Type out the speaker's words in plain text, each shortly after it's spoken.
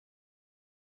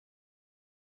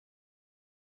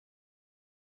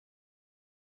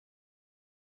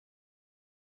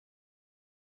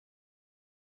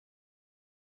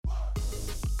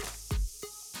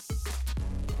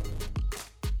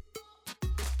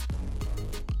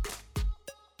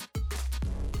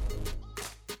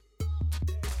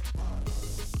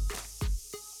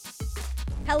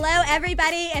Hello,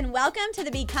 everybody, and welcome to the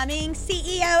Becoming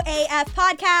CEO AF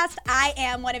podcast. I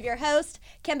am one of your hosts,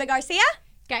 Kimba Garcia.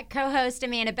 Got co-host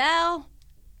Amanda Bell.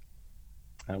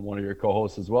 I'm one of your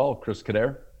co-hosts as well, Chris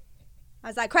Kader. I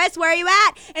was like, Chris, where are you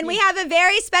at? And we have a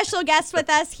very special guest with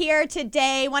us here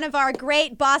today, one of our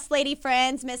great boss lady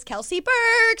friends, Miss Kelsey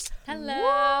Burks.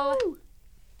 Hello. Woo!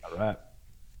 All right.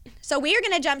 So we are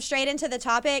going to jump straight into the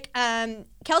topic.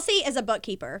 Kelsey is a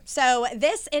bookkeeper. So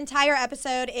this entire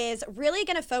episode is really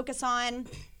going to focus on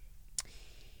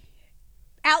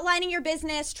outlining your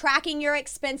business, tracking your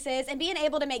expenses, and being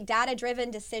able to make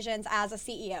data-driven decisions as a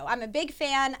CEO. I'm a big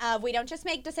fan of we don't just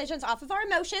make decisions off of our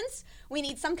emotions. We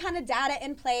need some kind of data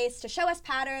in place to show us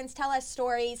patterns, tell us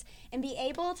stories, and be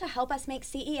able to help us make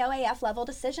CEO AF level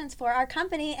decisions for our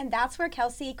company, and that's where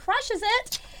Kelsey crushes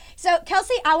it. So,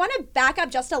 Kelsey, I want to back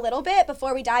up just a little bit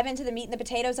before we dive into the meat and the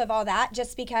potatoes of all that,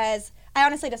 just because I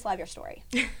honestly just love your story.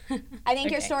 I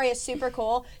think your story is super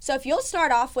cool. So if you'll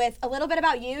start off with a little bit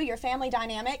about you, your family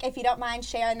dynamic, if you don't mind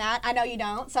sharing that. I know you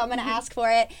don't, so I'm going to ask for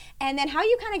it. And then how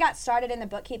you kind of got started in the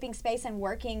bookkeeping space and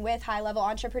working with high-level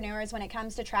entrepreneurs when it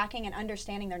comes to tracking and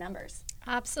understanding their numbers.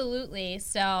 Absolutely.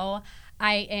 So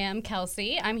I am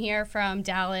Kelsey. I'm here from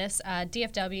Dallas,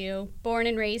 DFW, born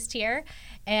and raised here.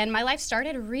 And my life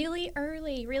started really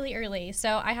early.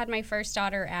 So I had my first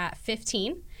daughter at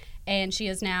 15. And she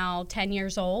is now 10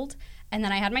 years old. And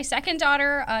then I had my second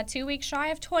daughter 2 weeks shy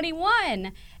of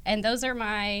 21. And those are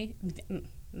my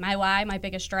why, my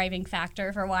biggest driving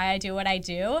factor for why I do what I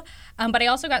do. But I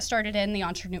also got started in the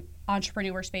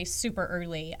entrepreneur space super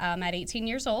early. At 18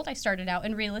 years old, I started out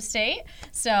in real estate.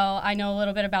 So I know a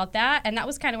little bit about that. And that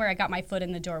was kind of where I got my foot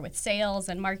in the door with sales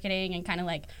and marketing and kind of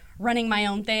like running my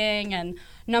own thing and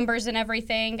numbers and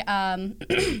everything.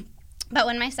 But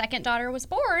when my second daughter was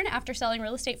born, after selling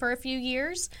real estate for a few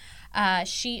years,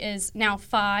 she is now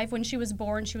 5. When she was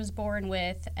born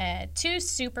with 2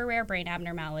 super rare brain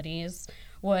abnormalities,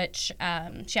 which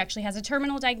she actually has a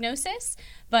terminal diagnosis,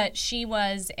 but she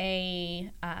was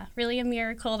really a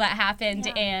miracle that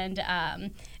happened, and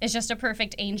is just a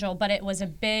perfect angel. But it was a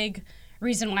big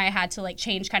reason why I had to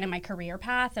change kind of my career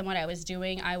path and what I was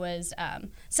doing. I was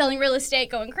selling real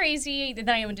estate, going crazy. Then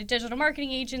I owned a digital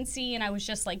marketing agency, and I was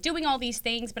just doing all these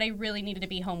things, but I really needed to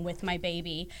be home with my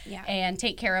baby and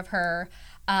take care of her.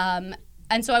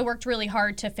 And so I worked really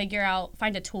hard to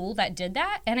find a tool that did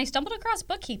that. And I stumbled across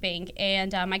bookkeeping,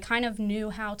 and I kind of knew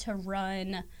how to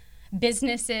run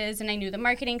businesses, and I knew the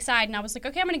marketing side, and I was like,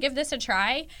 okay, I'm going to give this a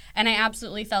try. And I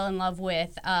absolutely fell in love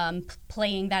with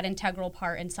playing that integral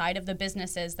part inside of the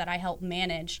businesses that I help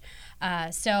manage.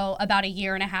 So about 1.5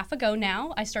 years ago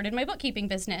now, I started my bookkeeping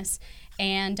business,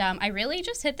 and I really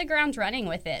just hit the ground running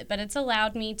with it. But it's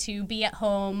allowed me to be at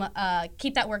home,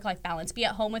 keep that work-life balance, be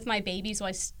at home with my babies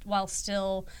while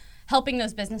still helping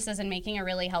those businesses and making a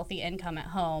really healthy income at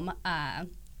home.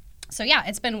 So yeah,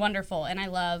 it's been wonderful, and I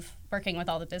love working with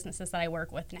all the businesses that I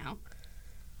work with now.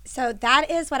 So that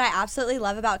is what I absolutely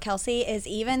love about Kelsey, is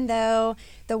even though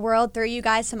the world threw you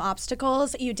guys some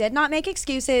obstacles, you did not make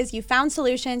excuses. You found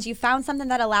solutions. You found something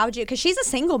that allowed you, because she's a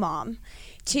single mom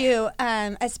to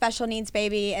a special needs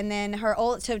baby, and then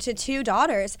to 2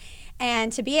 daughters.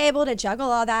 And to be able to juggle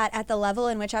all that at the level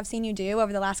in which I've seen you do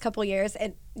over the last couple of years,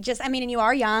 and you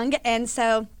are young, and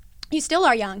so you still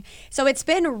are young. So it's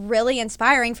been really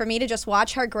inspiring for me to just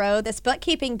watch her grow this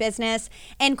bookkeeping business.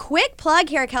 And quick plug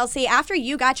here, Kelsey, after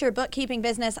you got your bookkeeping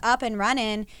business up and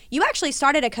running, you actually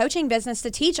started a coaching business to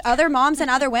teach other moms and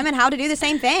other women how to do the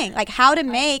same thing, like how to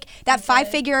make that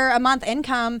 5-figure a month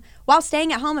income while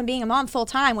staying at home and being a mom full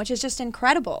time, which is just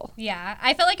incredible. Yeah,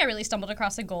 I feel like I really stumbled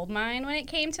across a gold mine when it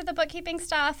came to the bookkeeping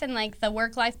stuff and the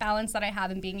work-life balance that I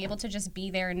have and being able to just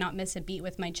be there and not miss a beat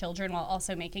with my children while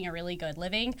also making a really good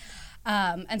living.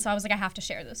 And so I was like, I have to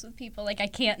share this with people. I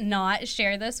can't not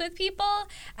share this with people.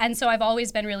 And so I've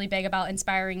always been really big about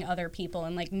inspiring other people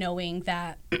and knowing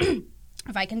that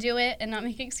if I can do it and not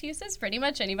make excuses, pretty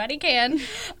much anybody can.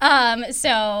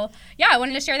 So yeah, I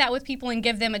wanted to share that with people and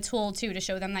give them a tool too, to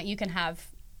show them that you can have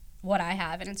what I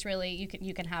have, and it's really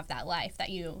you can have that life that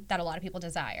a lot of people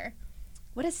desire.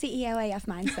 What a CEO AF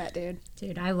mindset, dude.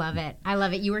 Dude, I love it.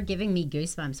 You were giving me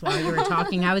goosebumps while you were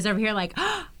talking. I was over here like,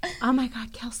 oh my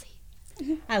God, Kelsey.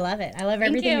 I love it. I love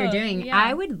everything you're doing. Yeah.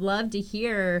 I would love to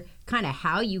hear kind of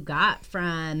how you got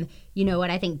from, what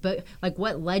I think,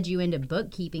 what led you into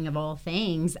bookkeeping of all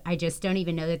things. I just don't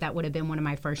even know that would have been one of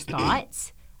my first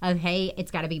thoughts. of, hey,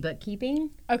 it's got to be bookkeeping?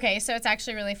 Okay, so it's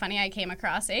actually really funny. I came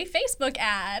across a Facebook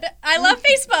ad. I love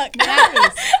Facebook.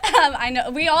 Nice. I know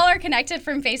we all are connected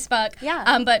from Facebook.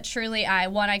 Yeah. But truly,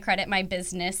 I credit my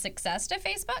business success to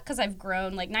Facebook because I've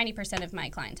grown. Like 90% of my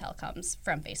clientele comes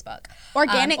from Facebook.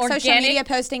 Organic social media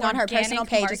posting on her personal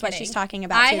page is what she's talking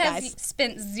about, I too, have guys.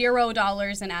 spent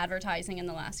 $0 in advertising in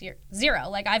the last year. Zero.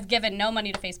 Like I've given no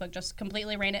money to Facebook, just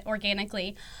completely ran it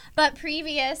organically. But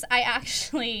previous, I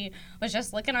actually was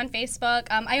just looking on Facebook.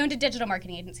 I owned a digital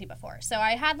marketing agency before. So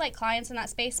I had like clients in that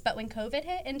space. But when COVID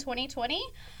hit in 2020,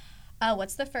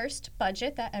 what's the first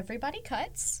budget that everybody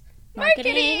cuts?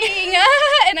 Marketing.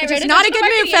 And I Which wrote is not a good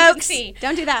move, folks. Agency.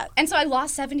 Don't do that. And so I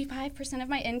lost 75% of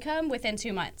my income within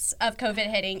 2 months of COVID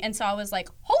hitting. And so I was like,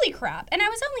 holy crap. And I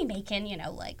was only making,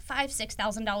 like $5,000,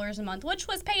 $6,000 a month, which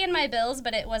was paying my bills,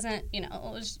 but it wasn't, it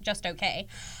was just okay.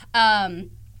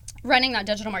 Running that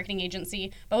digital marketing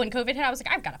agency. But when COVID hit, I was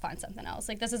like, I've got to find something else.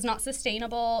 Like, this is not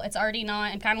sustainable. It's already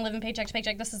not. I'm kind of living paycheck to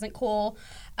paycheck. This isn't cool.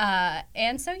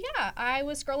 And so, yeah, I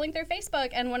was scrolling through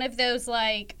Facebook, and one of those,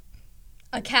 like,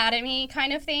 academy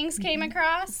kind of things came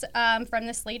across from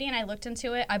this lady, and I looked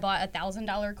into it. I bought a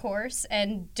 $1,000 course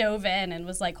and dove in and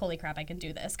was like, holy crap, I can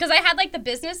do this. Because I had like the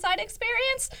business side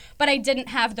experience, but I didn't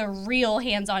have the real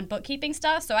hands-on bookkeeping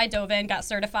stuff. So I dove in, got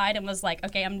certified, and was like,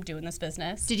 okay, I'm doing this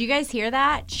business. Did you guys hear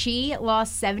that? She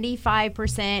lost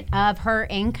 75% of her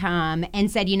income and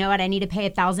said, you know what, I need to pay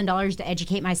 $1,000 to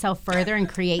educate myself further and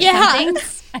create something.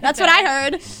 That's what I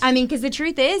heard. I mean, because the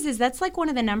truth is that's like one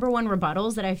of the number one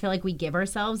rebuttals that I feel like we give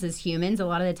ourselves as humans a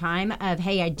lot of the time of,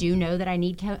 hey, I do know that I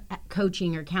need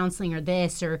coaching or counseling or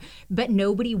this, but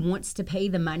nobody wants to pay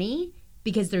the money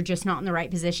because they're just not in the right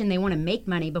position. They want to make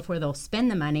money before they'll spend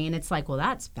the money. And it's like, well,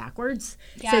 that's backwards.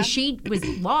 Yeah. So she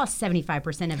lost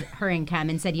 75% of her income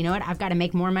and said, you know what, I've got to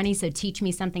make more money. So teach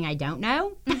me something I don't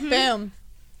know. Boom.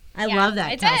 I love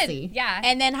that, Kelsey. Did. Yeah.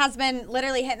 And then has been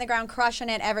literally hitting the ground, crushing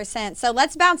it ever since. So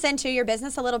let's bounce into your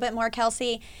business a little bit more,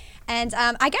 Kelsey. And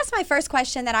I guess my first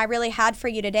question that I really had for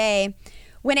you today,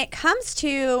 when it comes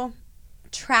to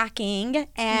tracking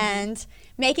and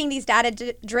making these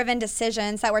data-driven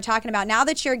decisions that we're talking about, now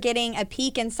that you're getting a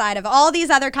peek inside of all these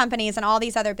other companies and all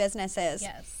these other businesses,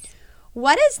 yes,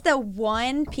 what is the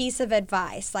one piece of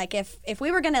advice, like if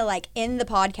we were going to like end the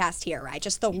podcast here, right,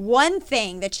 just the one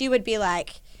thing that you would be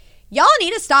like, y'all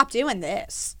need to stop doing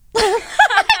this.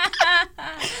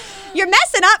 You're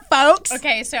messing up, folks.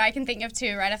 Okay, so I can think of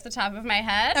two right off the top of my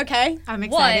head. Okay. I'm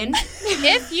excited. One,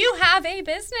 if you have a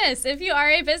business, if you are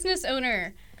a business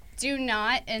owner, do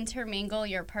not intermingle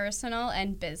your personal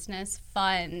and business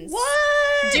funds.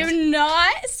 What? Do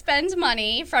not spend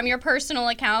money from your personal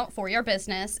account for your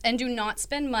business, and do not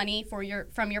spend money from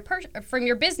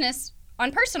your business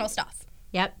on personal stuff.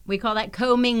 Yep, we call that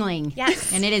co-mingling.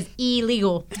 Yes. And it is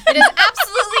illegal. It is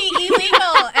absolutely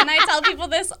illegal. And I tell people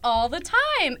this all the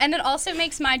time. And it also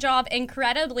makes my job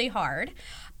incredibly hard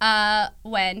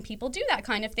when people do that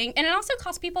kind of thing. And it also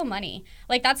costs people money.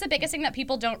 Like, that's the biggest thing that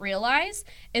people don't realize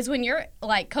is when you're,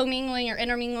 like, co-mingling or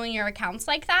intermingling your accounts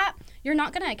like that, you're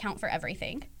not going to account for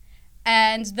everything.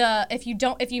 And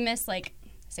if you miss, like,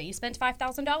 say you spent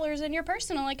 $5,000 in your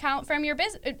personal account from your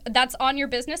business, that's on your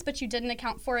business, but you didn't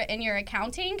account for it in your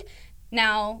accounting.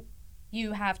 Now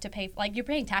you have to pay, like, you're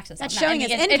paying taxes. That's on that. showing as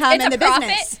income in the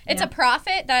business. It's a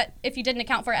profit that if you didn't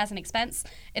account for it as an expense,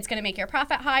 it's going to make your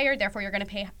profit higher. Therefore, you're going to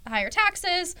pay higher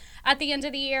taxes at the end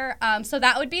of the year. So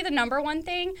that would be the number one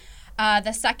thing.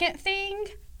 The second thing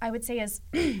I would say is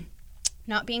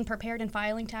not being prepared and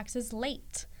filing taxes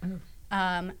late.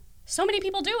 So many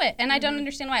people do it, and I don't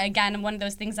understand why. Again, one of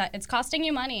those things that it's costing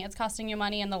you money. It's costing you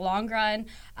money in the long run.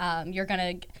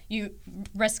 You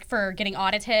risk for getting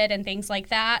audited and things like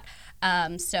that.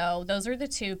 So those are the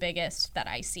two biggest that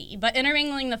I see. But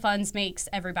intermingling the funds makes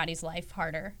everybody's life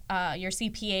harder. Your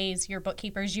CPAs, your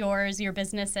bookkeepers, your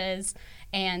businesses,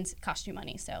 and cost you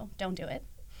money. So don't do it.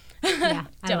 Yeah,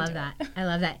 I love that. I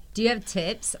love that. Do you have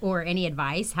tips or any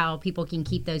advice how people can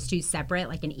keep those two separate,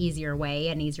 like an easier way,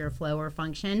 an easier flow or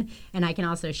function? And I can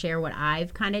also share what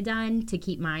I've kind of done to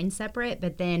keep mine separate.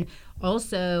 But then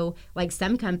also, like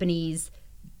some companies,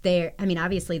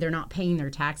 obviously they're not paying their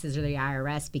taxes or the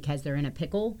IRS because they're in a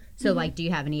pickle. So like, do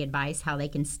you have any advice how they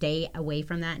can stay away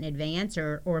from that in advance,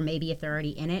 or maybe if they're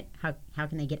already in it, how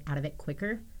can they get out of it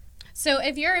quicker? So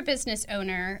if you're a business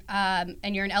owner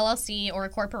and you're an LLC or a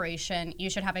corporation, you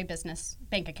should have a business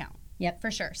bank account. Yep.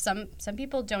 For sure. Some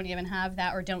people don't even have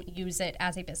that or don't use it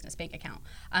as a business bank account.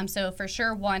 So for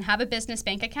sure, one, have a business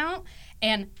bank account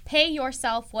and pay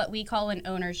yourself what we call an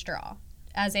owner's draw.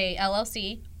 as a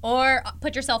LLC or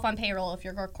put yourself on payroll if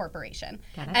you're a corporation.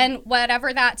 And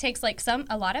whatever that takes, like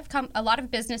a lot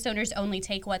of business owners only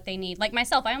take what they need. Like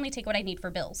myself, I only take what I need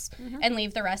for bills and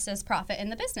leave the rest as profit in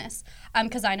the business.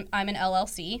 Because I'm an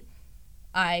LLC,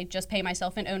 I just pay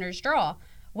myself an owner's draw.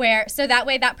 So that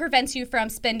way that prevents you from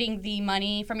spending the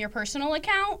money from your personal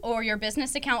account or your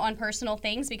business account on personal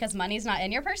things because money's not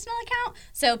in your personal account.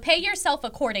 So pay yourself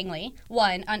accordingly,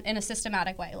 in a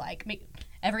systematic way, like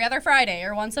every other Friday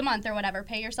or once a month or whatever.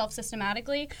 Pay yourself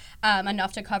systematically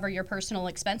enough to cover your personal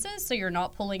expenses so you're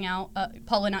not pulling out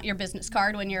your business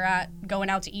card when you're going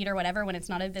out to eat or whatever when it's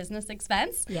not a business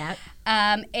expense. Yeah.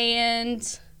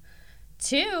 And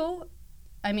two,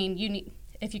 I mean,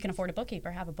 if you can afford a bookkeeper,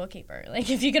 have a bookkeeper. Like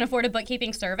if you can afford a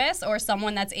bookkeeping service or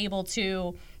someone that's able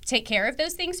to take care of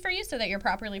those things for you so that you're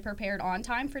properly prepared on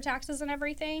time for taxes and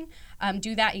everything,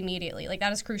 do that immediately. Like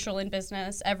that is crucial in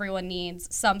business. Everyone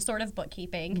needs some sort of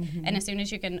bookkeeping. And as soon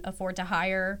as you can afford to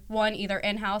hire one, either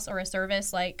in-house or a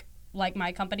service like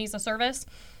my company's a service,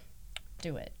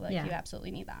 do it. You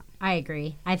absolutely need that. I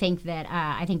agree. I think that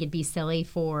I think it'd be silly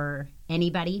for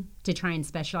anybody to try and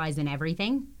specialize in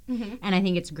everything. And I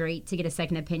think it's great to get a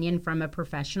second opinion from a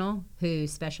professional who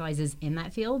specializes in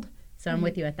that field. So I'm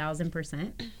with you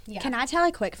 1,000%. Yeah. Can I tell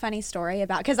a quick funny story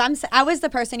about, because I was the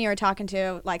person you were talking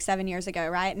to like 7 years ago,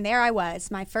 right? And there I was,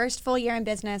 my first full year in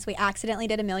business. We accidentally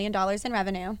did $1 million in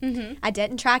revenue. I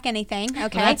didn't track anything.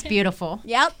 Okay. Well, that's beautiful.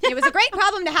 Yep. It was a great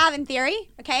problem to have in theory.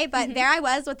 Okay. But there I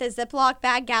was with a Ziploc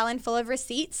bag gallon full of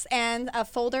receipts and a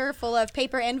folder full of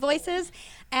paper invoices.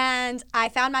 And I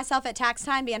found myself at tax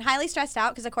time being highly stressed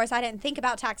out because, of course, I didn't think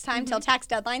about tax time till tax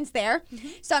deadline's there.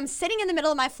 So I'm sitting in the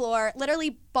middle of my floor,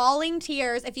 literally bawling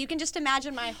tears. If you can just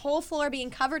imagine my whole floor being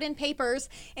covered in papers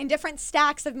in different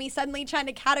stacks of me suddenly trying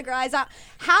to categorize out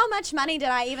how much money did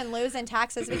I even lose in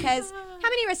taxes because how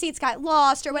many receipts got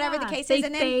lost or whatever the case is.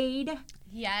 And then fade.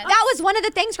 Yes. That was one of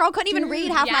the things, girl. I couldn't even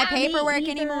read half my paperwork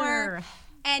anymore.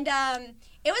 And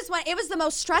it was the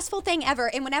most stressful thing ever.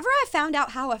 And whenever I found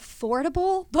out how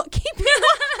affordable bookkeeping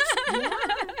was,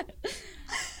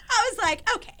 I was like,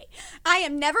 okay, I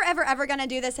am never, ever, ever going to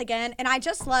do this again. And I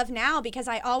just love now because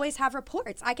I always have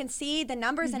reports. I can see the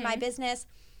numbers in my business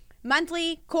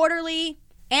monthly, quarterly,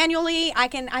 annually. I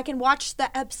can watch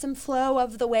the ebbs and flow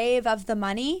of the wave of the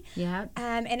money. Yeah.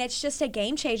 And it's just a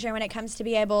game changer when it comes to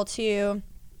be able to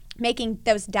making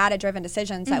those data-driven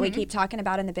decisions that we keep talking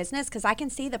about in the business, because I can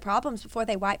see the problems before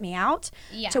they wipe me out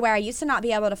to where I used to not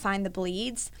be able to find the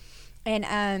bleeds.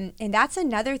 And that's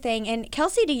another thing. And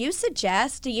Kelsey, do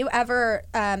you ever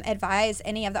advise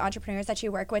any of the entrepreneurs that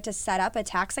you work with to set up a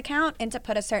tax account and to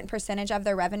put a certain percentage of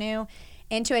their revenue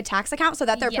into a tax account so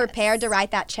that they're prepared to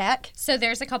write that check? So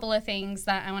there's a couple of things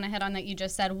that I want to hit on that you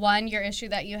just said. One, your issue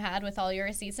that you had with all your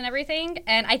receipts and everything.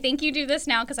 And I think you do this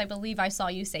now because I believe I saw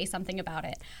you say something about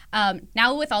it.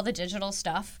 Now with all the digital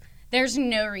stuff, there's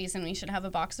no reason we should have a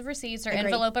box of receipts or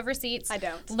envelope of receipts. I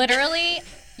don't. Literally,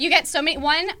 you get so many.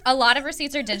 A lot of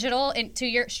receipts are digital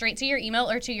straight to your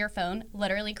email or to your phone.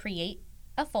 Literally create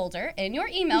a folder in your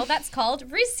email that's called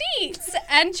receipts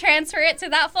and transfer it to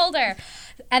that folder.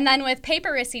 And then with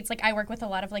paper receipts, like I work with a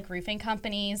lot of like roofing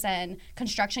companies and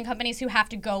construction companies who have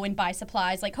to go and buy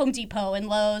supplies like Home Depot and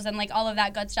Lowe's and like all of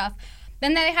that good stuff.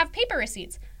 Then they have paper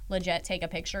receipts. Legit take a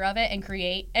picture of it and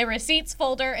create a receipts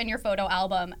folder in your photo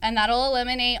album, and that'll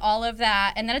eliminate all of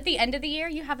that. And then at the end of the year,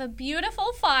 you have a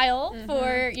beautiful file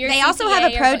for your They CPA also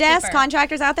have a pro desk. bookkeeper.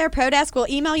 Contractors out there, pro desk will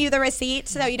email you the receipt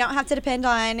so you don't have to depend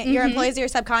on your employees or your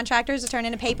subcontractors to turn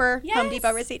in a paper Home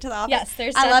Depot receipt to the office. Yes,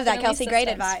 there's I love that, definitely Kelsey. Great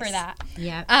systems advice for that.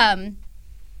 Yeah.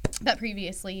 But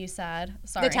previously you said,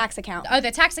 sorry. The tax account. Oh,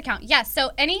 the tax account. Yes.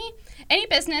 So any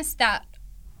business that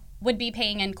would be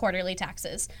paying in quarterly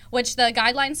taxes, which the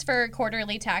guidelines for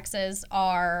quarterly taxes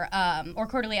are, or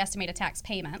quarterly estimated tax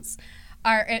payments,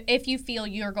 are if you feel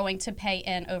you're going to pay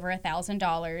in over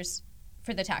 $1,000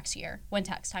 for the tax year when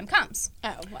tax time comes.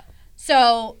 Oh, well.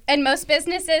 So, and most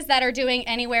businesses that are doing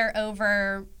anywhere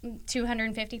over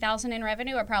 $250,000 in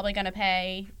revenue are probably going to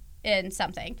pay in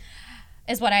something,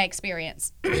 is what I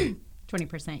experience.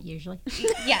 20% usually.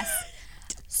 Yes.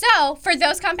 So for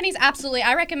those companies, absolutely,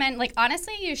 I recommend, like,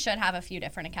 honestly, you should have a few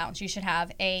different accounts. You should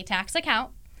have a tax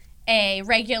account, a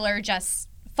regular just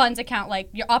funds account, like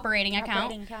your operating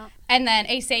account, and then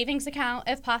a savings account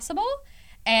if possible.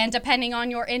 And depending on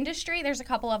your industry, there's a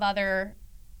couple of other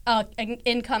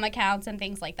income accounts and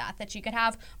things like that you could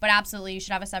have. But absolutely, you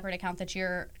should have a separate account that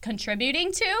you're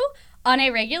contributing to on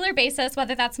a regular basis,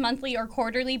 whether that's monthly or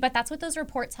quarterly. But that's what those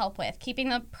reports help with, keeping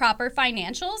the proper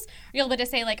financials. You're able to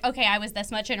say, like, okay, I was this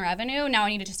much in revenue. Now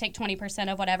I need to just take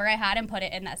 20% of whatever I had and put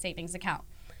it in that savings account.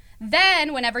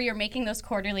 Then whenever you're making those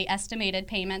quarterly estimated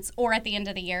payments, or at the end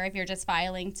of the year, if you're just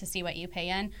filing to see what you pay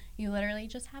in, you literally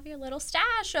just have your little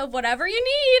stash of whatever you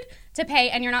need to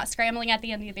pay, and you're not scrambling at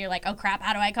the end of the year like, oh crap,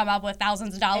 how do I come up with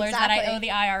thousands of dollars that I owe the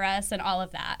IRS and all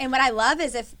of that. And what I love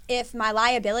is if my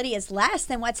liability is less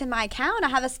than what's in my account, I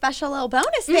have a special little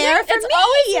bonus there for it's me.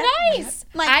 Always nice.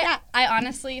 Like I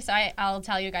honestly, I'll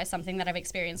tell you guys something that I've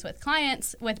experienced with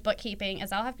clients with bookkeeping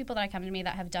is I'll have people that come to me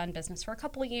that have done business for a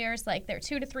couple of years, like they're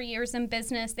 2 to 3 years in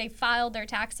business, they filed their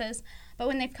taxes, but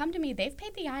when they've come to me, they've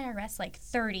paid the IRS like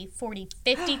 $30,000,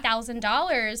 $40,000,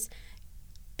 $50,000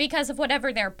 because of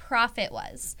whatever their profit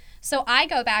was. So I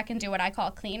go back and do what I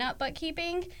call cleanup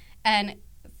bookkeeping and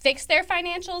fix their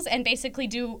financials and basically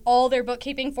do all their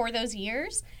bookkeeping for those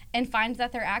years and find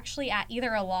that they're actually at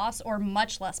either a loss or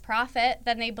much less profit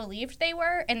than they believed they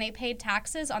were, and they paid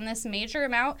taxes on this major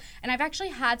amount. And I've actually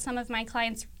had some of my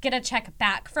clients get a check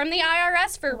back from the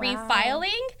IRS for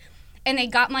refiling, and they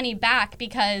got money back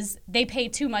because they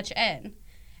paid too much in.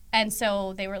 And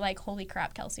so they were like, holy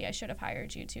crap, Kelsey, I should have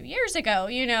hired you 2 years ago.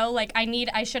 You know, like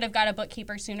I should have got a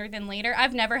bookkeeper sooner than later.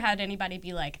 I've never had anybody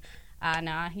be like,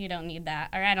 nah, you don't need that,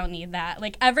 or I don't need that.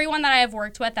 Like everyone that I have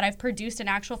worked with that I've produced an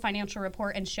actual financial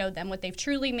report and showed them what they've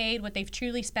truly made, what they've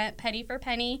truly spent penny for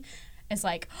penny is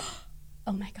like,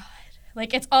 oh my God.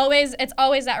 Like it's always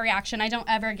that reaction. I don't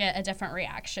ever get a different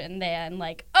reaction than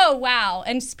like, oh wow.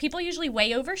 And people usually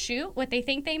way overshoot what they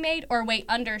think they made or way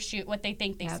undershoot what they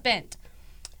think they spent.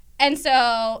 And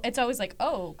so it's always like,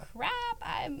 oh crap,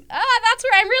 that's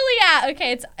where I'm really at.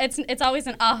 Okay, it's always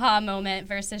an aha moment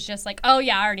versus just like, oh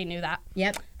yeah, I already knew that.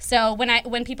 Yep. So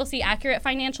when people see accurate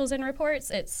financials and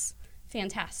reports, it's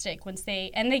fantastic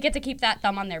and they get to keep that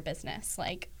thumb on their business,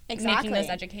 like making those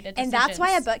educated decisions. And that's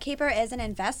why a bookkeeper is an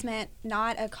investment,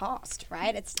 not a cost,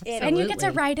 right? And you get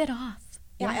to write it off.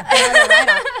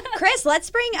 Yeah. Chris, let's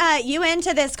bring you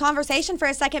into this conversation for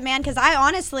a second, man, because I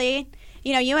honestly,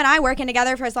 you know, you and I working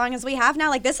together for as long as we have now,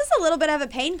 like this is a little bit of a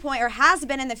pain point or has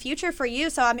been in the future for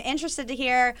you. So I'm interested to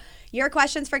hear your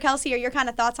questions for Kelsey or your kind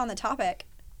of thoughts on the topic.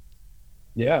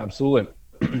 Yeah, absolutely.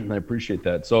 I appreciate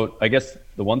that. So I guess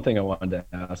the one thing I wanted to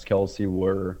ask Kelsey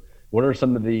what are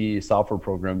some of the software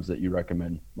programs that you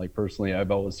recommend? Like personally,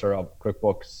 I've always started off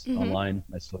QuickBooks online.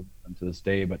 I still do to this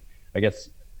day, but I guess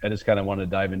I just kind of want to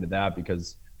dive into that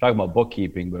because talking about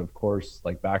bookkeeping, but of course,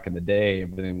 like back in the day,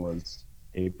 everything was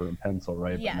paper and pencil,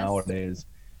 right? Yes. But nowadays,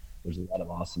 there's a lot of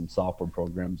awesome software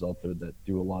programs out there that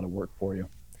do a lot of work for you.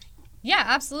 Yeah,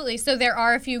 absolutely. So there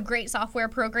are a few great software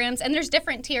programs, and there's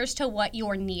different tiers to what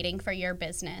you're needing for your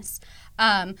business.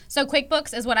 So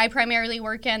QuickBooks is what I primarily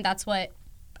work in. That's what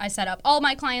I set up all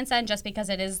my clients in just because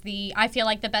it is I feel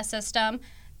like the best system.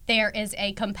 There is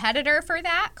a competitor for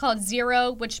that called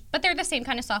Xero, but they're the same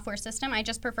kind of software system. I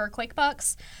just prefer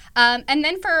QuickBooks. And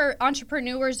then for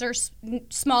entrepreneurs or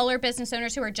smaller business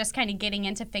owners who are just kind of getting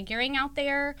into figuring out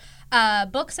their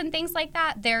books and things like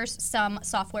that, there's some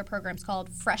software programs called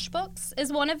FreshBooks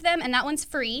is one of them, and that one's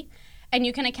free. And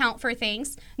you can account for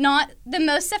things. Not the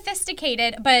most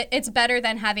sophisticated, but it's better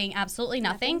than having absolutely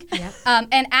nothing. Yep.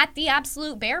 And at the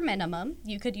absolute bare minimum,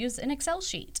 you could use an Excel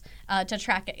sheet to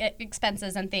track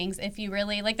expenses and things if you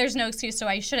really, like there's no excuse to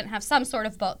why you shouldn't have some sort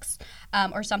of books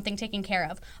or something taken care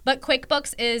of. But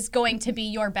QuickBooks is going to be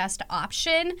your best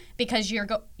option because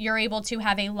you're able to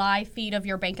have a live feed of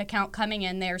your bank account coming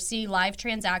in there, see live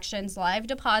transactions, live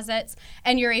deposits,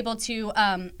 and you're able to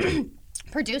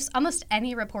produce almost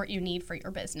any report you need for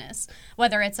your business,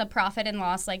 whether it's a profit and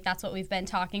loss, like that's what we've been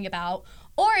talking about,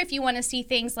 or if you want to see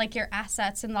things like your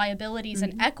assets and liabilities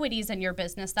and equities in your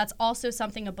business, that's also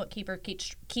something a bookkeeper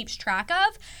keeps track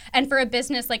of. And for a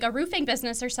business like a roofing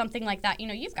business or something like that, you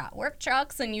know, you've got work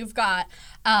trucks and you've got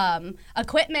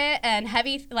equipment and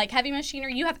heavy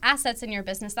machinery. You have assets in your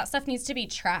business. That stuff needs to be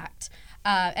tracked.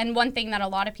 And one thing that a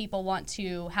lot of people want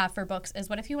to have for books is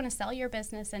what if you want to sell your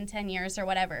business in 10 years or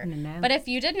whatever? No. But if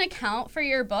you didn't account for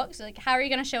your books, like how are you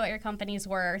going to show what your company's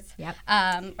worth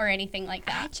or anything like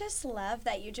that? I just love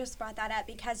that you just brought that up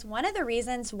because one of the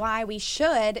reasons why we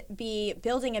should be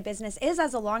building a business is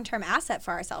as a long-term asset for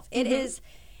ourselves. It is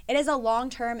a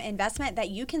long-term investment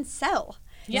that you can sell.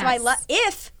 Yes. So I love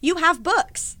if you have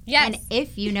books. Yes. And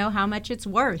if you know how much it's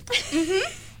worth.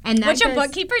 And which a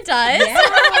bookkeeper does.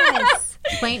 Yes.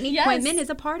 Plant and equipment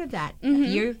is a part of that.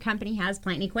 If your company has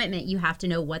plant and equipment, you have to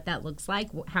know what that looks like,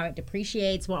 how it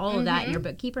depreciates, all of that, and your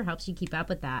bookkeeper helps you keep up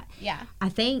with that. Yeah. I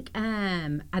think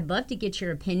I'd love to get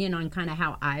your opinion on kind of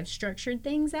how I've structured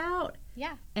things out.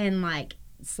 Yeah. And like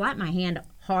slap my hand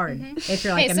hard if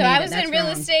you're like, okay, so I was in real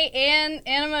estate and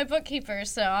I'm a bookkeeper,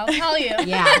 so I'll tell you.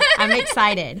 Yeah, I'm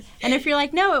excited. And if you're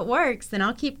like, no, it works, then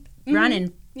I'll keep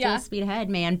running full speed ahead,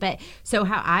 man. But so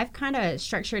how I've kind of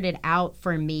structured it out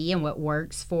for me and what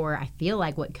works for, I feel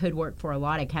like what could work for a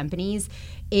lot of companies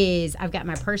is I've got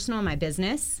my personal and my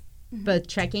business, both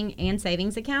checking and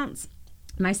savings accounts.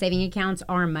 My saving accounts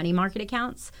are money market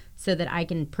accounts so that I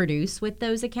can produce with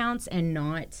those accounts and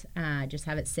not just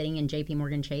have it sitting in JP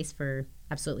Morgan Chase for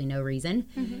absolutely no reason.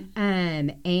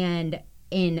 And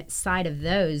inside of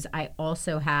those, I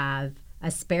also have a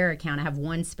spare account. I have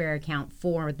one spare account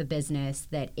for the business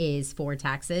that is for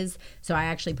taxes. So I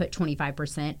actually put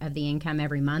 25% of the income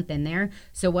every month in there.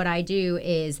 So what I do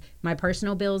is my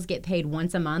personal bills get paid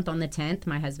once a month on the 10th.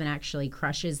 My husband actually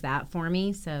crushes that for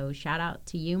me. So shout out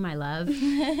to you, my love.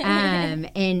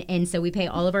 And so we pay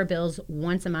all of our bills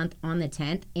once a month on the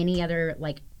 10th. Any other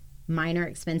like minor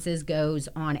expenses goes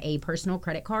on a personal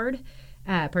credit card.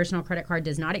 Personal credit card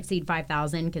does not exceed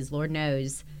 $5,000 because Lord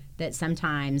knows that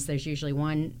sometimes there's usually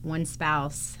one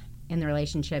spouse in the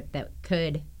relationship that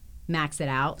could max it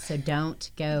out. So don't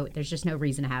go. There's just no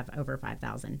reason to have over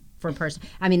 $5,000 for a person.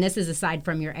 I mean, this is aside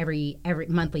from your every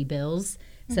monthly bills.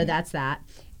 So that's that.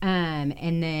 And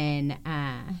then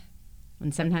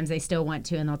and sometimes they still want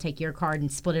to, and they'll take your card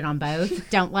and split it on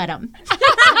both. Don't let them.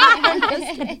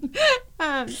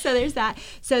 So there's that.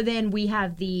 So then we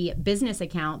have the business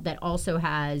account that also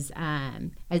has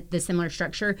the similar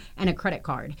structure and a credit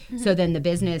card. So then the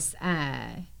business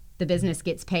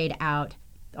gets paid out.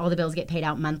 All the bills get paid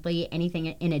out monthly. Anything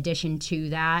in addition to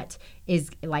that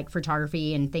is like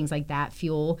photography and things like that.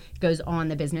 Fuel goes on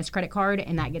the business credit card,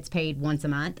 and that gets paid once a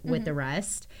month with the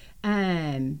rest.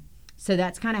 So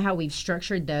that's kind of how we've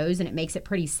structured those, and it makes it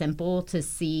pretty simple to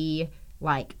see,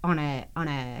 like on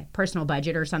a personal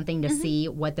budget or something, to see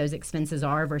what those expenses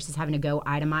are versus having to go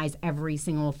itemize every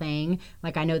single thing.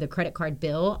 Like I know the credit card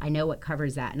bill, I know what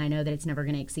covers that, and I know that it's never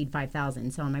going to exceed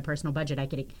 $5,000. So on my personal budget, I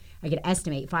could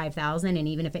estimate $5,000, and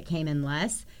even if it came in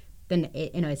less, then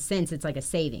in a sense it's like a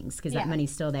savings because that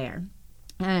money's still there.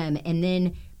 And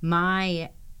then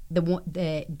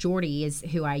the Jordy is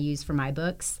who I use for my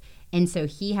books. And so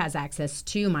he has access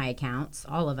to my accounts,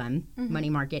 all of them, money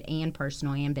market and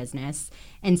personal and business.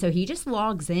 And so he just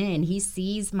logs in. He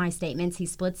sees my statements. He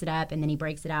splits it up, and then he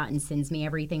breaks it out and sends me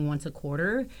everything once a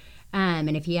quarter.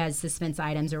 And if he has suspense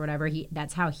items or whatever,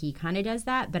 that's how he kind of does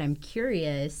that. But I'm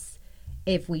curious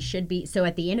if we should be. So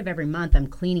at the end of every month, I'm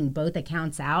cleaning both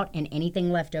accounts out, and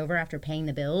anything left over after paying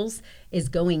the bills is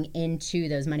going into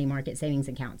those money market savings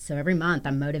accounts. So every month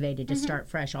I'm motivated to start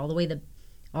fresh all the way the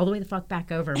fuck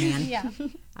back over, man. Yeah.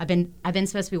 I've been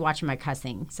supposed to be watching my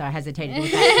cussing, so I hesitated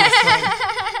with that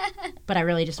cuss word. But I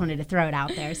really just wanted to throw it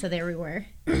out there, so there we were.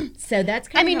 So that's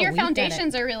kind of. I mean, your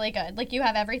foundations are really good. Like you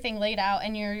have everything laid out,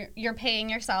 and you're paying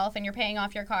yourself, and you're paying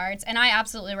off your cards. And I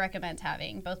absolutely recommend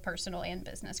having both personal and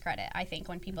business credit. I think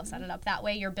when people set it up that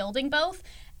way, you're building both,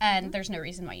 and there's no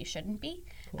reason why you shouldn't be.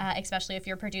 Especially if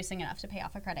you're producing enough to pay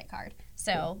off a credit card.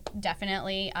 So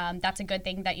definitely that's a good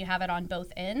thing that you have it on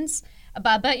both ends.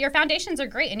 But your foundations are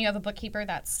great, and you have a bookkeeper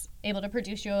that's able to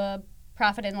produce you a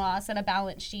profit and loss and a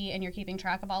balance sheet, and you're keeping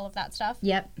track of all of that stuff.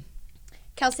 Yep.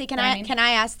 Kelsey, can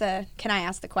I ask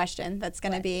the question that's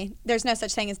going to be, there's no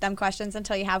such thing as dumb questions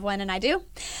until you have one, and I do.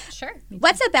 Sure.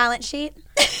 What's a balance sheet?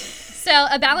 So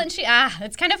a balance sheet,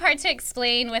 it's kind of hard to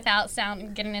explain without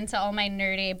getting into all my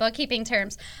nerdy bookkeeping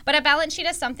terms. But a balance sheet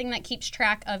is something that keeps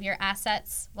track of your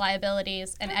assets,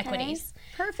 liabilities, and equities.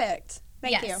 Perfect.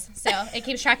 Thank you. So it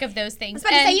keeps track of those things. I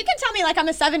was about to say, you can tell me like I'm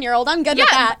a 7-year-old. I'm good with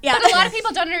that. Yeah. But a lot of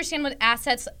people don't understand what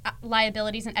assets,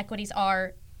 liabilities, and equities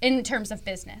are in terms of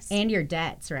business. And your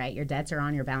debts, right? Your debts are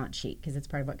on your balance sheet because it's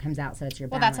part of what comes out, so it's your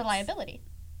balance. Well, that's a liability.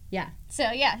 Yeah. So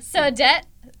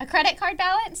a credit card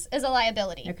balance is a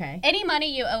liability. Okay. Any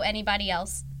money you owe anybody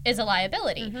else is a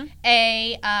liability.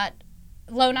 A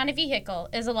loan on a vehicle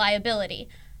is a liability.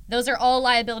 Those are all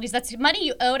liabilities. That's money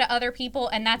you owe to other people,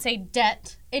 and that's a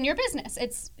debt in your business.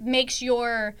 It makes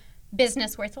your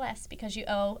business worth less because you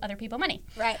owe other people money.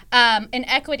 Right. An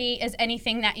equity is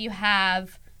anything that you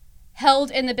have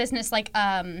held in the business, like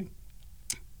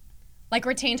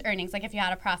retained earnings. Like if you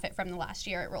had a profit from the last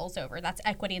year, it rolls over. That's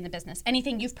equity in the business.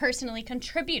 Anything you've personally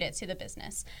contributed to the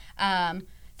business.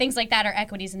 Things like that are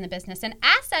equities in the business. And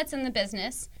assets in the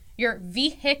business, your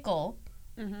vehicle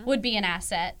would be an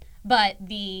asset, but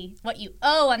what you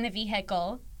owe on the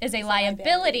vehicle is a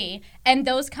liability. And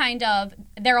those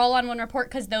they're all on one report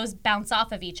because those bounce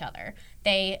off of each other.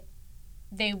 They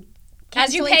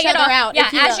as you pay it off,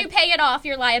 as you pay it off,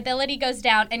 your liability goes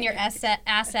down and your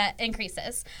asset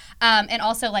increases. And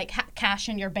also like cash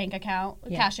in your bank account,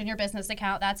 cash in your business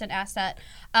account, that's an asset.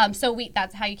 So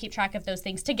that's how you keep track of those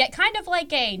things to get kind of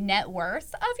like a net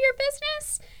worth of your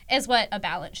business is what a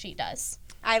balance sheet does.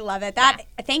 I love it.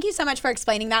 Thank you so much for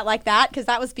explaining that like that, because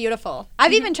that was beautiful.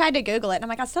 I've even tried to Google it, and I'm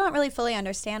like, I still don't really fully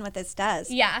understand what this does.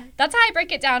 Yeah, that's how I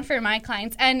break it down for my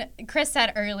clients. And Chris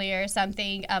said earlier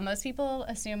something, most people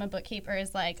assume a bookkeeper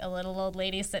is like a little old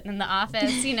lady sitting in the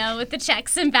office, with the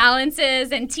checks and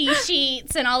balances and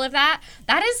T-sheets and all of that.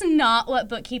 That is not what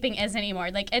bookkeeping is anymore.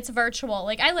 Like, it's virtual.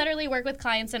 Like, I literally work with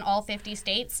clients in all 50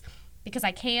 states. Because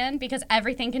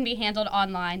everything can be handled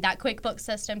online. That QuickBooks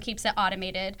system keeps it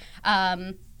automated.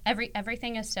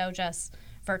 Everything is so just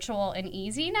virtual and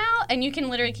easy now, and you can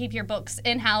literally keep your books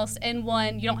in-house in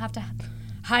one. You don't have to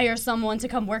hire someone to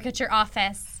come work at your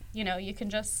office. You can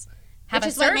just have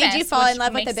a service. Which is what made you fall in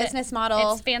love with the business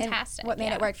model. It's fantastic. What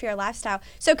made it work for your lifestyle.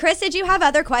 So, Chris, did you have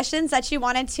other questions that you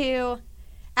wanted to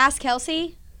ask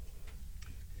Kelsey?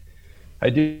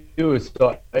 I do.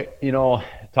 So,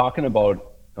 talking about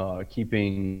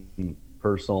keeping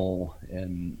personal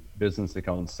and business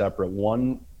accounts separate.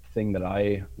 One thing that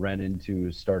I ran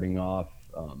into starting off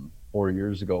 4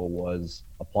 years ago was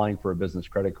applying for a business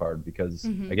credit card because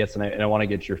I guess, and I want to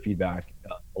get your feedback.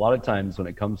 A lot of times when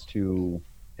it comes to,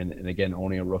 and again,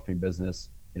 owning a roofing business,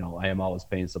 I am always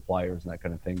paying suppliers and that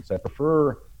kind of thing. So I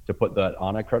prefer to put that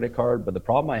on a credit card. But the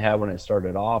problem I had when I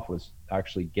started off was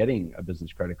actually getting a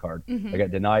business credit card. I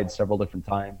got denied several different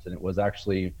times, and it was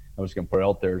actually, I was going to put it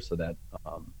out there so that,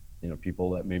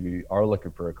 people that maybe are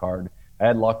looking for a card. I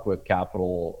had luck with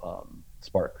Capital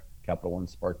One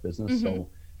Spark Business. So,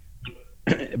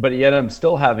 but yet I'm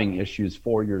still having issues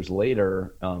 4 years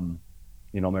later.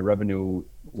 My revenue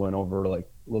went over like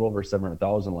a little over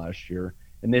 700,000 last year,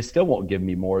 and they still won't give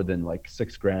me more than like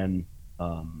 $6,000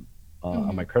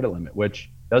 on my credit limit, which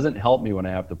doesn't help me when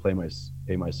I have to pay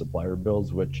my supplier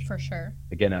bills, which for sure,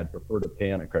 again, I'd prefer to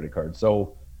pay on a credit card.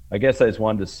 So I guess I just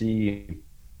wanted to see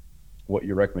what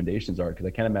your recommendations are, because I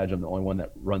can't imagine I'm the only one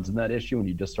that runs in that issue when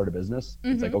you just start a business.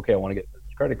 It's like, okay, I want to get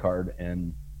a credit card,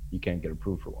 and you can't get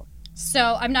approved for one.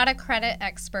 So I'm not a credit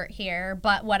expert here,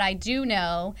 but what I do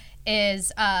know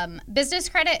is business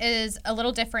credit is a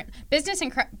little different. Business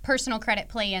and personal credit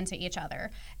play into each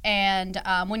other. And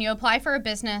when you apply for a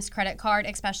business credit card,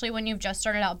 especially when you've just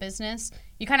started out business,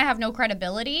 you kind of have no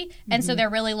credibility. And so they're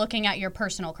really looking at your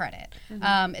personal credit.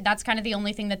 That's kind of the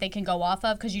only thing that they can go off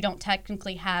of, because you don't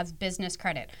technically have business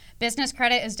credit. Business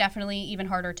credit is definitely even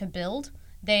harder to build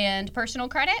than personal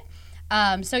credit.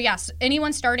 So yes,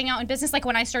 anyone starting out in business, like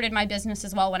when I started my business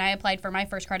as well, when I applied for my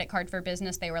first credit card for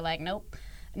business, they were like, nope,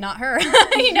 not her,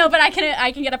 but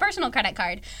I can get a personal credit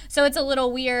card. So it's a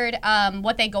little weird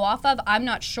what they go off of. I'm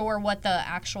not sure what the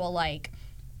actual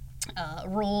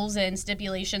rules and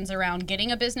stipulations around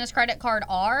getting a business credit card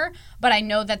are, but I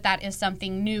know that is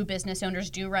something new business owners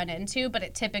do run into,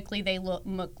 but typically they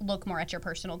look more at your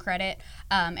personal credit,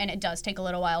 and it does take a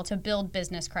little while to build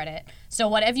business credit.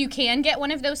 So if you can get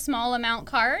one of those small amount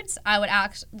cards, I would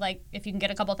if you can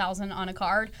get a couple thousand on a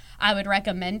card, I would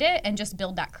recommend it and just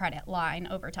build that credit line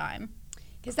over time.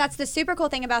 Because that's the super cool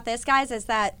thing about this, guys, is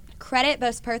that credit,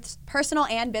 both personal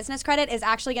and business credit, is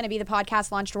actually going to be the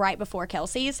podcast launched right before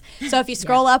Kelsey's. So if you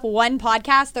scroll up one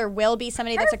podcast, there will be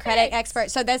somebody that's a credit expert.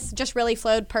 So this just really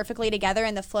flowed perfectly together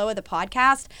in the flow of the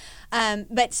podcast.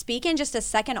 But speaking just a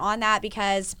second on that,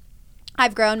 because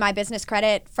I've grown my business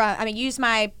credit use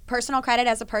my personal credit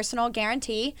as a personal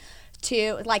guarantee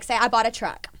to, say I bought a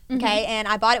truck. Okay, and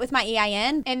I bought it with my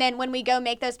EIN. And then when we go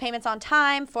make those payments on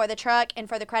time for the truck and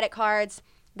for the credit cards,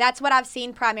 that's what I've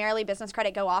seen primarily business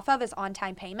credit go off of, is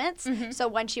on-time payments. So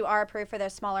once you are approved for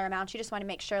those smaller amounts, you just want to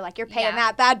make sure you're paying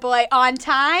that bad boy on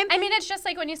time. I mean, it's just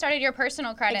like when you started your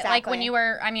personal credit. Exactly. Like when you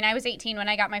were, I was 18 when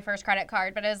I got my first credit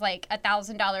card, but it was like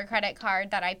 $1,000 credit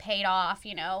card that I paid off,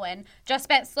 and just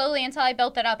spent slowly until I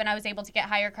built it up and I was able to get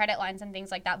higher credit lines and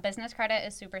things like that. Business credit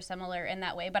is super similar in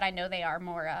that way, but I know they are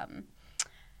more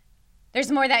there's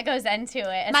more that goes into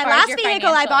it. My last vehicle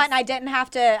I bought, and I didn't have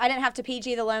to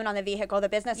PG the loan on the vehicle. The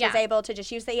business was able to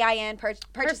just use the EIN,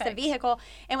 purchase the vehicle.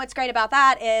 And what's great about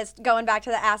that is, going back to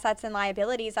the assets and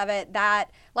liabilities of it,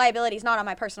 that liability is not on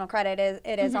my personal credit.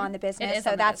 It is on the business.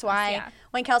 So that's why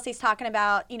when Kelsey's talking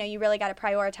about, you really got to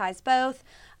prioritize both.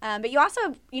 But you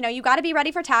also, you got to be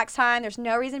ready for tax time. There's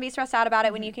no reason to be stressed out about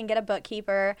it when you can get a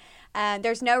bookkeeper.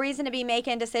 There's no reason to be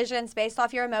making decisions based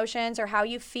off your emotions or how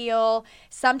you feel.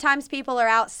 Sometimes people are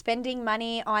out spending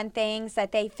money on things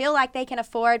that they feel like they can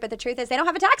afford, but the truth is they don't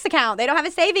have a tax account. They don't have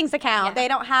a savings account. They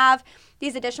don't have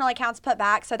these additional accounts put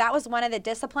back. So that was one of the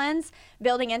disciplines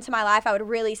building into my life, I would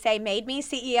really say made me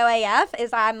CEO AF,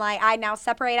 is I'm like, I now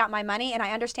separate out my money and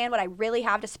I understand what I really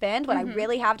have to spend, what I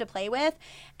really have to play with.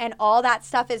 And all that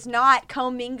stuff is not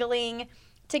commingling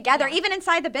together, even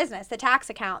inside the business. The tax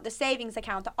account, the savings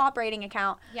account, the operating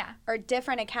account are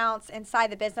different accounts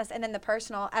inside the business. And then the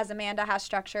personal, as Amanda has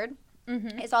structured,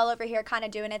 is all over here kind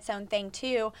of doing its own thing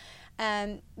too.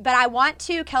 But I want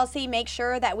to, Kelsey, make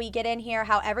sure that we get in here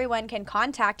how everyone can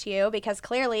contact you, because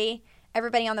clearly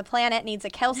everybody on the planet needs a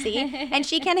Kelsey, and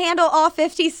she can handle all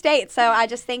 50 states. So I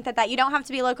just think that you don't have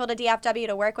to be local to DFW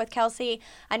to work with Kelsey.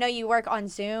 I know you work on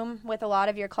Zoom with a lot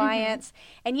of your clients.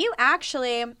 And you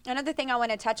actually, another thing I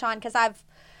want to touch on, because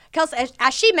Kelsey,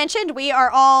 as she mentioned, we are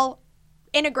all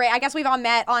integrate. I guess we've all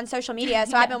met on social media.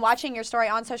 So I've been watching your story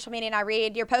on social media and I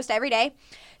read your post every day.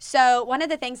 So one of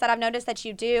the things that I've noticed that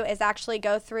you do is actually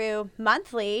go through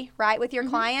monthly, right, with your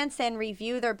clients and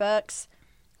review their books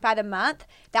by the month.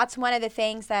 That's one of the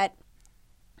things that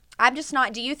I'm just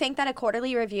not, do you think that a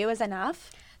quarterly review is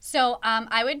enough? So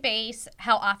I would base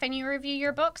how often you review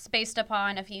your books based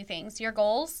upon a few things: your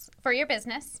goals for your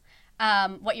business,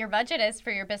 what your budget is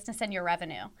for your business, and your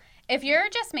revenue. If you're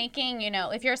just making,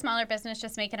 if you're a smaller business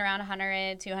just making around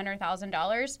 $100,000 to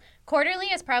 $200,000, quarterly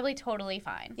is probably totally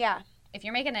fine. Yeah. If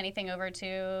you're making anything over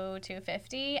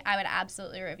 $250,000, I would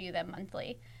absolutely review them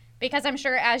monthly. Because I'm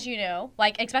sure, as you know,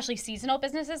 like especially seasonal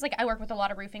businesses, like I work with a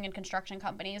lot of roofing and construction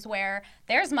companies where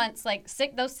there's months like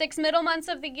those 6 middle months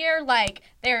of the year, like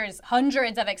there's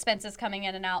hundreds of expenses coming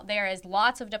in and out. There is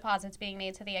lots of deposits being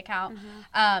made to the account.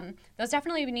 Those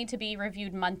definitely need to be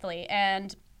reviewed monthly.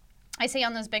 And I say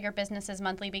on those bigger businesses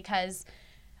monthly because,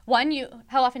 one,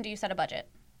 how often do you set a budget?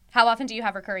 How often do you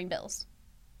have recurring bills?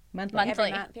 Monthly.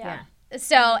 Every month, yeah.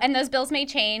 So, and those bills may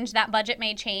change, that budget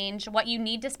may change, what you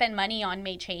need to spend money on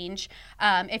may change.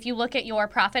 If you look at your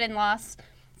profit and loss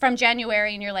from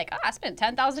January and you're like, I spent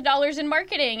 $10,000 in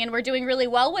marketing and we're doing really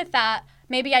well with that,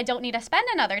 maybe I don't need to spend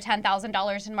another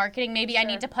 $10,000 in marketing. Maybe I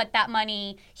need to put that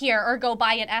money here or go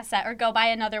buy an asset or go buy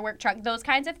another work truck, those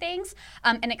kinds of things.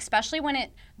 And especially when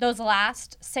those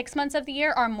last 6 months of the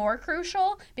year are more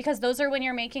crucial because those are when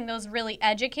you're making those really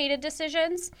educated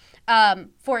decisions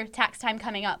for tax time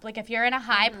coming up. Like if you're in a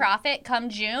high profit come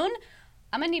June,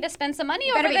 I'm going to need to spend some money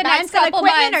over the next couple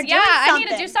months. I need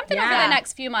to do something over the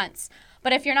next few months.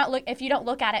 But if you don't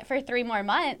look at it for 3 more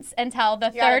months until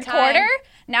the third quarter,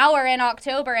 now we're in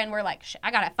October and we're like, I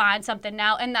got to find something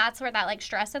now. And that's where that like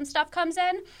stress and stuff comes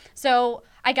in. So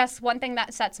I guess one thing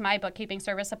that sets my bookkeeping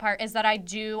service apart is that I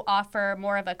do offer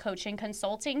more of a coaching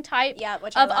consulting type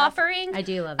of offering. I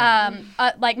do love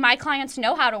it. Like my clients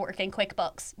know how to work in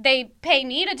QuickBooks. They pay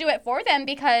me to do it for them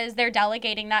because they're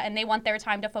delegating that and they want their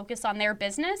time to focus on their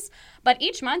business. But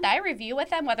each month I review with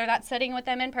them, whether that's sitting with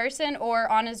them in person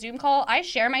or on a Zoom call. I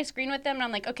share my screen with them and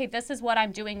I'm like, okay, this is what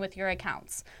I'm doing with your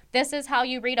accounts. This is how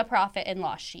you read a profit and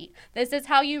loss sheet. This is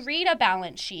how you read a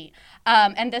balance sheet.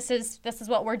 And this is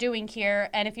what we're doing here.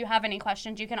 And if you have any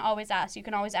questions, you can always ask. You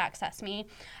can always access me.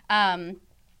 And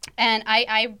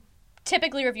I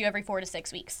typically review every 4 to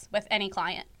 6 weeks with any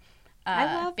client. I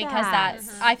love because that.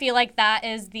 I feel like that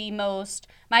is the most,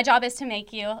 my job is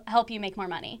to help you make more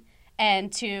money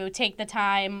and to take the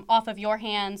time off of your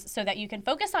hands so that you can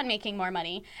focus on making more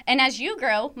money. And as you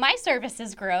grow, my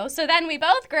services grow, so then we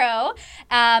both grow.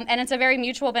 And it's a very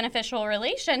mutual beneficial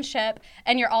relationship.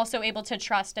 And you're also able to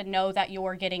trust and know that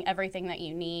you're getting everything that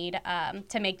you need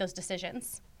to make those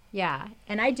decisions. Yeah,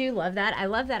 and I do love that. I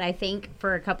love that, I think,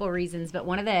 for a couple of reasons. But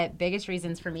one of the biggest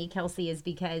reasons for me, Kelsey, is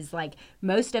because, like,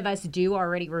 most of us do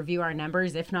already review our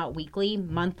numbers, if not weekly,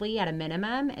 monthly at a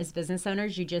minimum. As business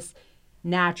owners, you just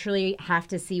naturally have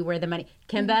to see where the money...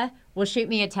 Kimba will shoot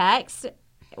me a text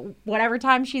whatever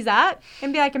time she's up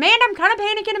and be like, Amanda, I'm kind of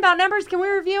panicking about numbers. Can we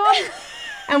review them?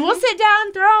 And we'll sit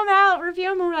down, throw them out, review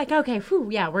them, and we're like, okay,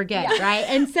 yeah, we're good, right?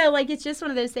 And so, like, it's just one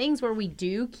of those things where we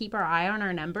do keep our eye on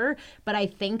our number, but I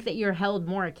think that you're held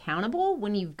more accountable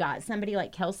when you've got somebody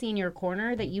like Kelsey in your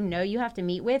corner that you know you have to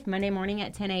meet with Monday morning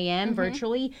at 10 a.m.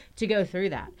 virtually to go through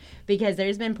that. Because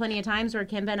there's been plenty of times where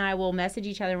Kimba and I will message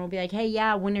each other and we'll be like, hey,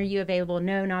 yeah, when are you available?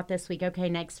 No, not this week. Okay,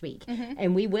 next week.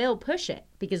 And we will push it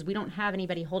because we don't have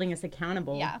anybody holding us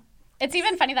accountable. Yeah. It's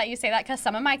even funny that you say that because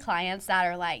some of my clients that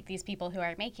are like these people who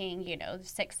are making,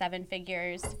 6-7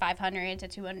 figures, $500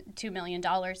 to $2 million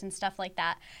and stuff like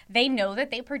that, they know that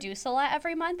they produce a lot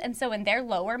every month. And so in their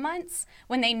lower months,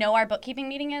 when they know our bookkeeping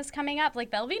meeting is coming up,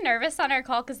 like they'll be nervous on our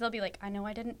call because they'll be like, I know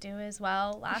I didn't do as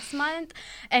well last month.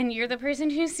 And you're the person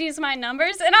who sees my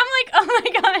numbers. And I'm like, oh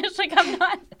my gosh, like I'm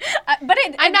not.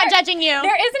 I'm not judging you.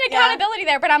 There is an accountability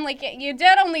there. But I'm like, you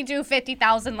did only do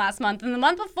 $50,000 last month. And the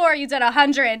month before you did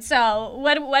 $100,000. So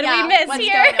what do we miss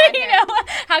here? You know,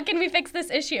 how can we fix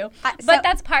this issue? But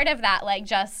that's part of that, like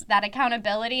just that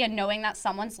accountability and knowing that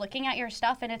someone's looking at your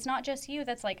stuff, and it's not just you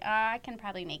that's like, I can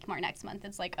probably make more next month.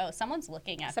 It's like, oh, someone's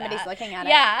looking at Somebody's looking at it.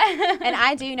 Yeah. And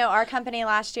I do know our company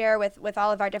last year with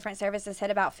all of our different services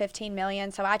hit about 15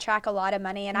 million. So I track a lot of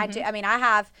money, and I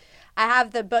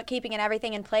have the bookkeeping and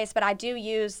everything in place, but I do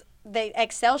use the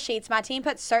Excel sheets. My team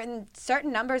puts certain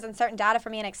numbers and certain data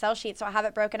for me in Excel sheets, so I have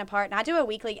it broken apart. And I do a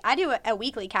weekly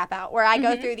cap out where I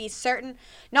go through these certain,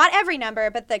 not every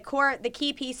number, but the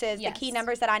key pieces, the key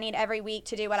numbers that I need every week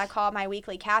to do what I call my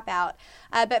weekly cap out.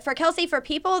 But for Kelsey, for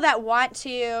people that want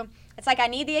to, it's like, I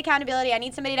need the accountability. I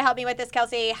need somebody to help me with this,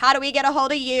 Kelsey. How do we get a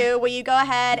hold of you? Will you go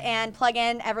ahead and plug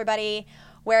in everybody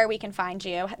where we can find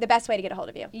you, the best way to get a hold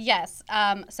of you? Yes.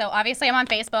 So obviously I'm on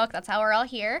Facebook. That's how we're all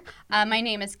here. My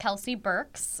name is Kelsey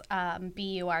Burks,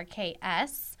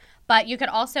 Burks. But you could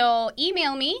also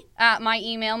email me at my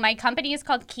email. My company is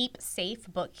called Keep Safe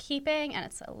Bookkeeping, and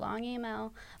it's a long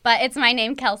email. But it's my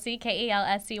name, Kelsey, Kelsey,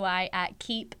 at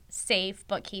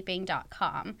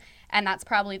keepsafebookkeeping.com. And that's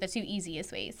probably the two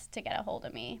easiest ways to get a hold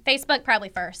of me. Facebook probably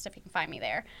first, if you can find me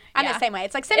there. I'm the same way.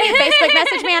 It's like, send me a Facebook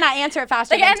message, man. I answer it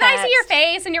faster than text. And I see your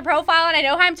face and your profile, and I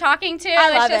know who I'm talking to. I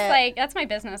love it's just it. like, that's my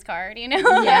business card, you know?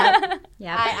 Yeah.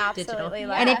 I absolutely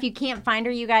love it. And if you can't find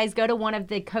her, you guys, go to one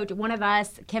of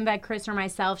us, Kimba, Chris, or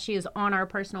myself. She is on our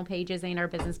personal pages and our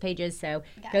business pages. So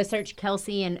go search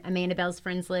Kelsey and Amanda Bell's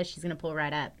friends list. She's going to pull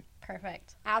right up.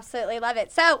 Perfect. Absolutely love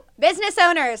it. So, business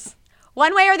owners,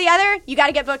 one way or the other, you got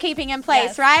to get bookkeeping in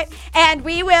place, right? And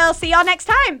we will see y'all next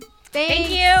time. Thank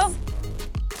you.